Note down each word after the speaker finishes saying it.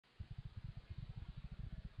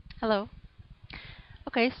Hello.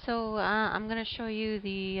 Okay, so I'm going to show you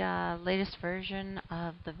the latest version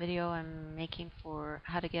of the video I'm making for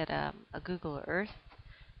how to get a Google Earth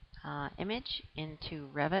image into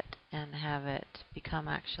Revit and have it become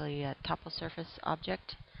actually a toposurface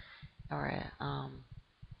object or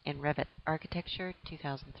in Revit Architecture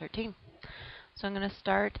 2013. So I'm going to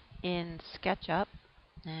start in SketchUp,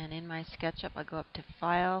 and in my SketchUp I go up to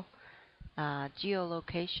File,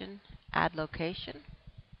 Geolocation, Add Location.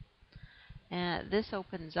 And this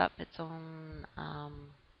opens up its own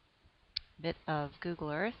bit of Google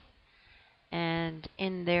Earth, and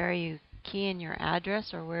in there you key in your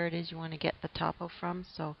address or where it is you want to get the topo from.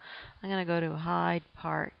 So I'm going to go to Hyde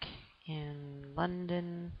Park in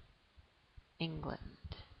London, England.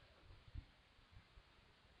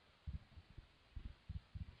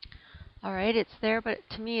 Alright, it's there, but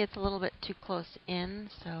to me it's a little bit too close in,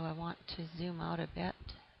 so I want to zoom out a bit.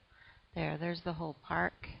 There's the whole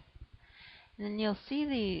park. And then you'll see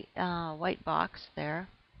the white box there.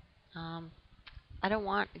 I don't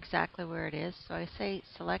want exactly where it is, so I say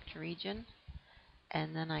select region,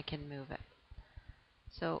 and then I can move it.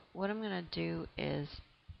 So what I'm going to do is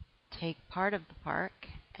take part of the park,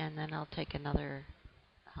 and then I'll take another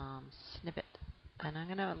snippet, and I'm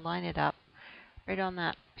going to line it up right on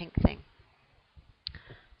that pink thing.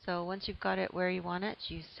 So once you've got it where you want it,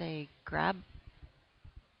 you say grab,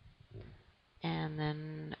 and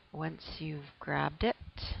then once you've grabbed it,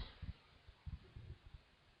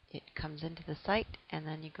 it comes into the site, and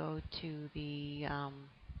then you go to the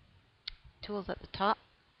tools at the top,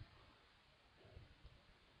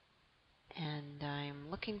 and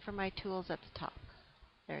I'm looking for my tools at the top.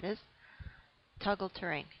 There it is. Toggle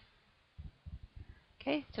terrain.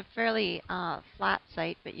 Okay, it's a fairly flat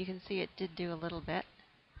site, but you can see it did do a little bit.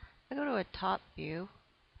 If I go to a top view,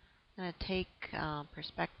 I'm going to take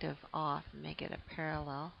perspective off and make it a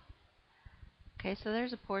parallel. Okay, so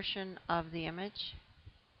there's a portion of the image.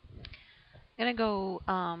 I'm going to go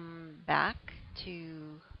back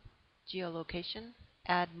to geolocation,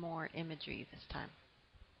 add more imagery this time.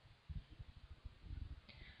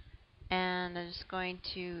 And I'm just going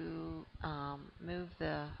to move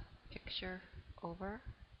the picture over.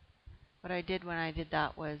 What I did when I did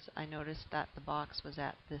that was I noticed that the box was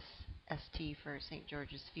at this ST for St.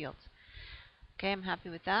 George's Fields. Okay, I'm happy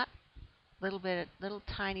with that. Little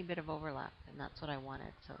tiny bit of overlap, and that's what I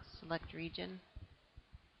wanted. So select region,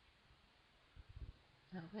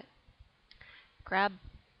 a little bit. Grab.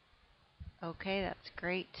 Okay, that's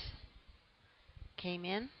great. Came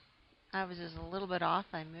in. I was just a little bit off.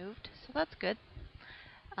 I moved, so that's good.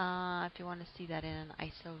 If you want to see that in an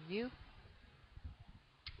ISO view.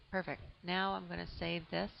 Perfect. Now I'm going to save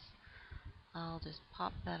this. I'll just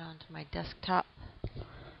pop that onto my desktop.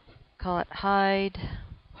 Call it Hyde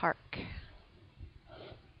Park.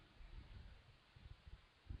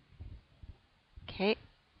 Okay,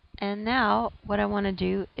 and now what I want to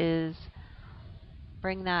do is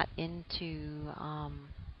bring that into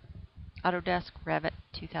Autodesk Revit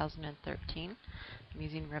 2013. I'm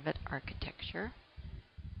using Revit Architecture.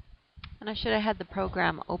 And I should have had the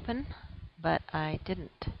program open, but I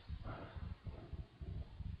didn't.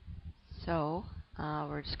 So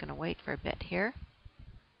we're just going to wait for a bit here.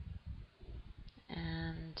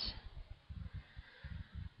 And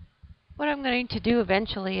what I'm going to do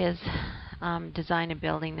eventually is design a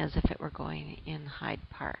building as if it were going in Hyde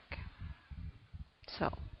Park.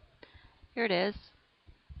 So here it is.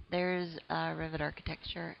 There's Revit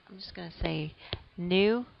Architecture. I'm just going to say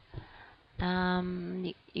new.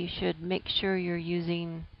 You should make sure you're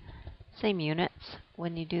using same units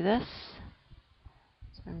when you do this.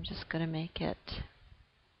 So I'm just going to make it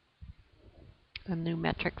a new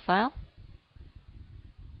metric file.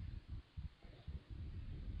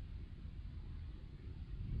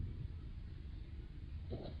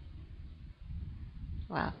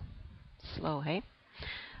 Wow, slow, hey?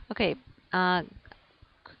 Okay,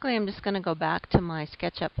 quickly I'm just going to go back to my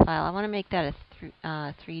SketchUp file. I want to make that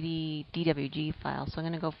a 3D DWG file. So I'm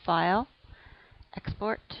going to go File,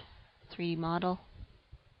 Export, 3D Model,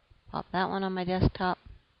 pop that one on my desktop,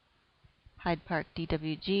 Hyde Park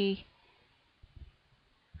DWG.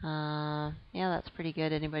 Yeah, that's pretty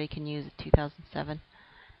good. Anybody can use it, 2007.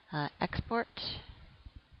 Export.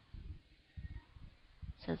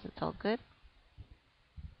 Says it's all good.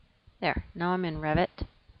 There, now I'm in Revit.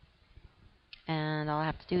 And all I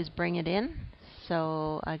have to do is bring it in.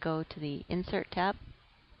 So I go to the Insert tab,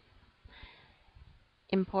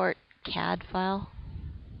 Import Cad File,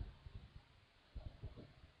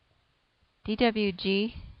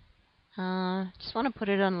 DWG. Just want to put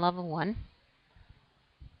it on level 1.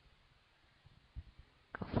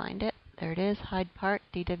 Go find it. There it is, hide part,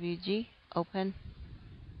 DWG, open.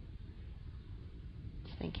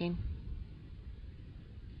 It's thinking.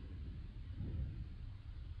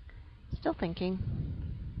 Still thinking.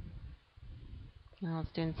 Now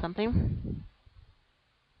it's doing something.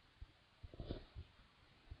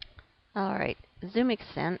 Alright, zoom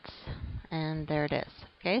extents, and there it is.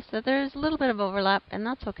 Okay, so there's a little bit of overlap, and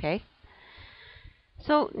that's okay.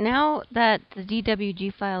 So now that the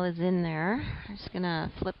DWG file is in there, I'm just going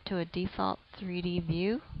to flip to a default 3D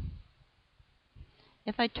view.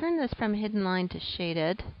 If I turn this from hidden line to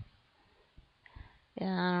shaded, I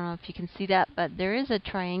don't know if you can see that, but there is a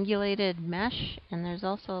triangulated mesh, and there's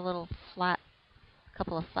also a little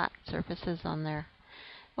couple of flat surfaces on there.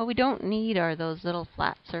 What we don't need are those little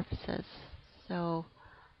flat surfaces. So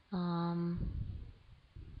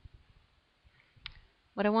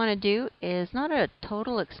what I want to do is not a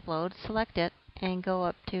total explode, select it, and go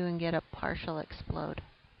up to and get a partial explode.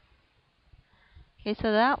 Okay,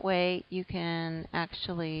 so that way you can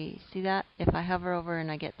actually see that. If I hover over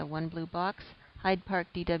and I get the one blue box, hide part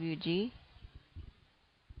DWG, you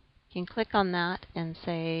can click on that and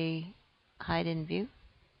say hide in view.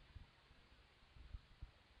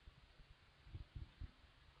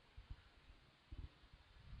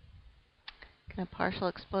 Going to partial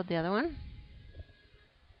explode the other one.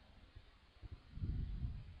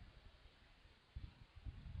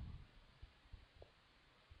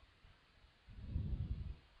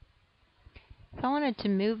 If I wanted to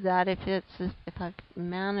move that, if I've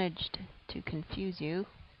managed to confuse you,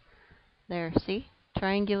 there, see,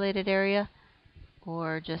 triangulated area,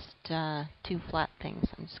 or just two flat things.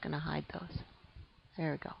 I'm just going to hide those.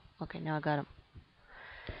 There we go. Okay, now I got them.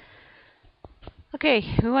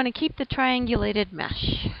 Okay, we want to keep the triangulated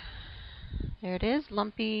mesh. There it is,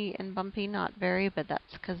 lumpy and bumpy, not very, but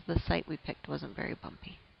that's because the site we picked wasn't very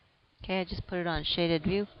bumpy. Okay, I just put it on shaded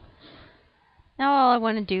view. Now all I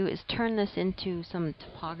want to do is turn this into some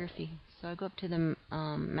topography. So I go up to the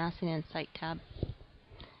Massing and Site tab,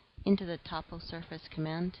 into the toposurface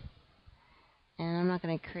command, and I'm not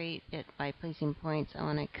going to create it by placing points. I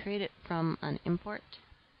want to create it from an import.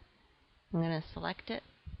 I'm going to select it,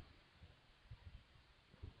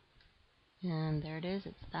 and there it is,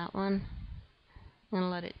 it's that one. I'm going to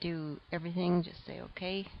let it do everything, just say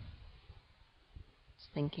OK. It's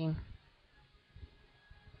thinking.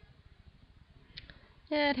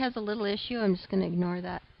 Yeah, it has a little issue, I'm just going to ignore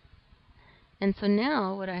that. And so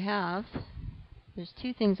now what I have, there's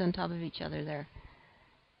two things on top of each other there.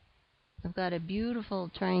 I've got a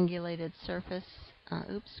beautiful triangulated surface.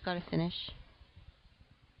 Oops, got to finish.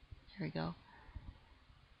 There we go.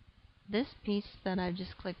 This piece that I've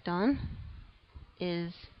just clicked on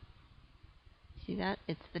is, see that?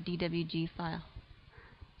 It's the DWG file.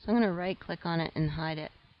 So I'm going to right click on it and hide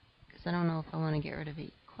it, because I don't know if I want to get rid of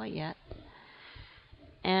it quite yet.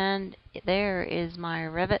 And there is my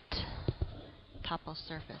Revit topo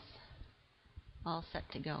surface, all set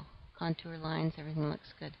to go. Contour lines, everything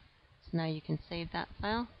looks good. So now you can save that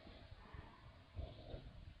file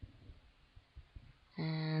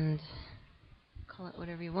and call it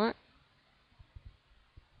whatever you want.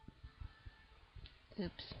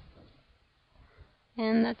 Oops.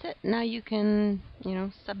 And that's it. Now you can,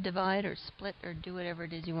 subdivide or split or do whatever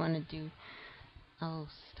it is you want to do. Oh,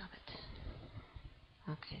 stop it.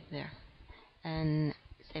 Okay, there. And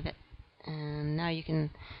save it. And now you can,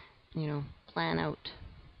 plan out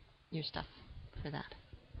your stuff for that.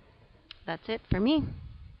 That's it for me.